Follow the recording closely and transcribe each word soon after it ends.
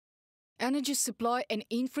Energy supply and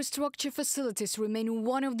infrastructure facilities remain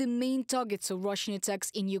one of the main targets of Russian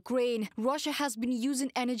attacks in Ukraine. Russia has been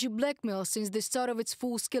using energy blackmail since the start of its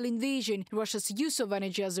full-scale invasion. Russia's use of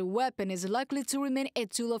energy as a weapon is likely to remain a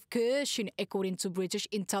tool of coercion, according to British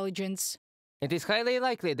intelligence. It is highly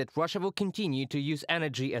likely that Russia will continue to use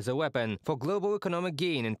energy as a weapon for global economic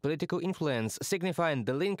gain and political influence, signifying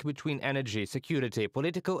the link between energy, security,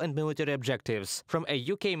 political and military objectives, from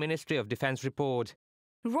a UK Ministry of Defense report.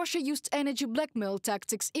 Russia used energy blackmail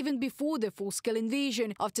tactics even before the full-scale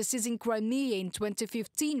invasion. After seizing Crimea in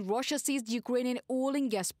 2015, Russia seized Ukrainian oil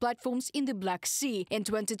and gas platforms in the Black Sea. In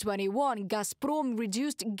 2021, Gazprom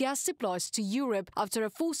reduced gas supplies to Europe. After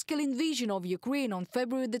a full-scale invasion of Ukraine on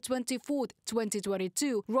February the 24th,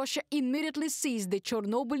 2022, Russia immediately seized the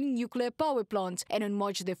Chernobyl nuclear power plant and on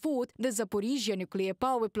March the 4th, the Zaporizhzhia nuclear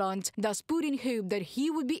power plant. Thus, Putin hoped that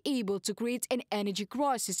he would be able to create an energy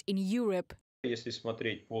crisis in Europe.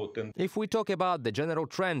 If we talk about the general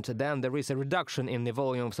trend, then there is a reduction in the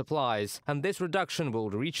volume of supplies, and this reduction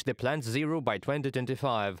will reach the planned zero by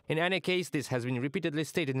 2025. In any case, this has been repeatedly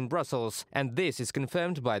stated in Brussels, and this is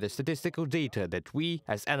confirmed by the statistical data that we,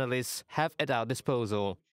 as analysts, have at our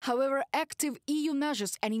disposal. However, active EU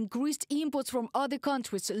measures and increased imports from other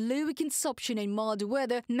countries, lower consumption and mild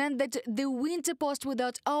weather meant that the winter passed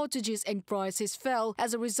without outages and prices fell.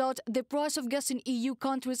 As a result, the price of gas in EU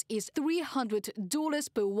countries is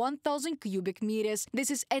 $300 per 1,000 cubic meters. This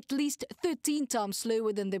is at least 13 times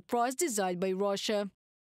lower than the price desired by Russia.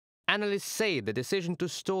 Analysts say the decision to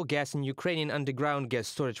store gas in Ukrainian underground gas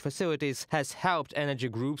storage facilities has helped energy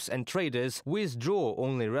groups and traders withdraw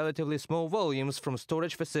only relatively small volumes from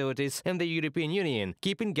storage facilities in the European Union,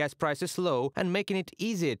 keeping gas prices low and making it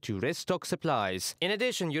easier to restock supplies. In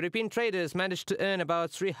addition, European traders managed to earn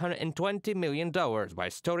about $320 million by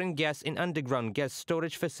storing gas in underground gas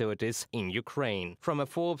storage facilities in Ukraine, from a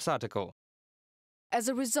Forbes article. As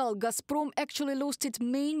a result, Gazprom actually lost its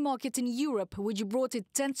main market in Europe, which brought it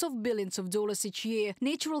tens of billions of dollars each year.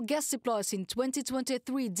 Natural gas supplies in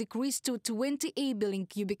 2023 decreased to 28 billion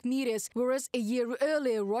cubic meters, whereas a year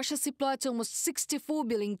earlier, Russia supplied almost 64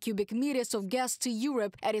 billion cubic meters of gas to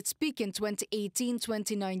Europe. At its peak in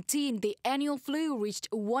 2018-2019, the annual flow reached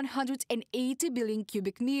 180 billion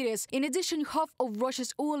cubic meters. In addition, half of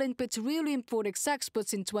Russia's oil and petroleum products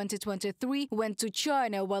exports in 2023 went to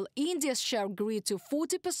China, while India's share grew to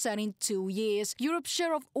 40% in 2 years. Europe's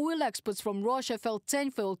share of oil exports from Russia fell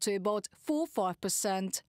tenfold to about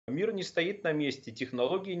 4–5%.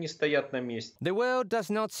 The world does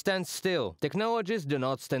not stand still. Technologies do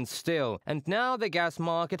not stand still. And now the gas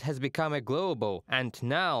market has become a global. And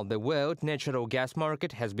now the world natural gas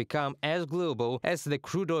market has become as global as the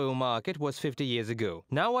crude oil market was 50 years ago.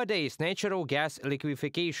 Nowadays, natural gas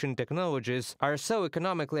liquefaction technologies are so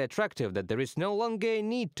economically attractive that there is no longer a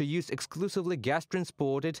need to use exclusively gas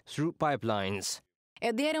transported through pipelines.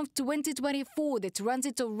 At the end of 2024, the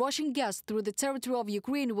transit of Russian gas through the territory of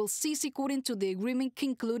Ukraine will cease according to the agreement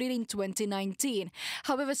concluded in 2019.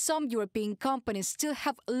 However, some European companies still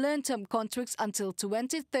have long-term contracts until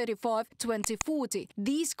 2035-2040.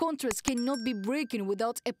 These contracts cannot be broken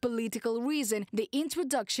without a political reason, the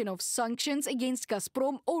introduction of sanctions against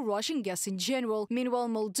Gazprom or Russian gas in general. Meanwhile,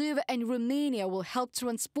 Moldova and Romania will help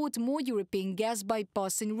transport more European gas by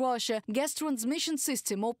passing Russia. Gas transmission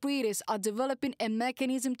system operators are developing a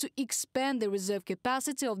mechanism to expand the reserve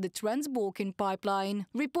capacity of the Trans-Balkan pipeline.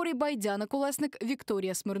 Reported by Diana Kolesnik,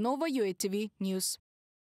 Victoria Smirnova, UATV News.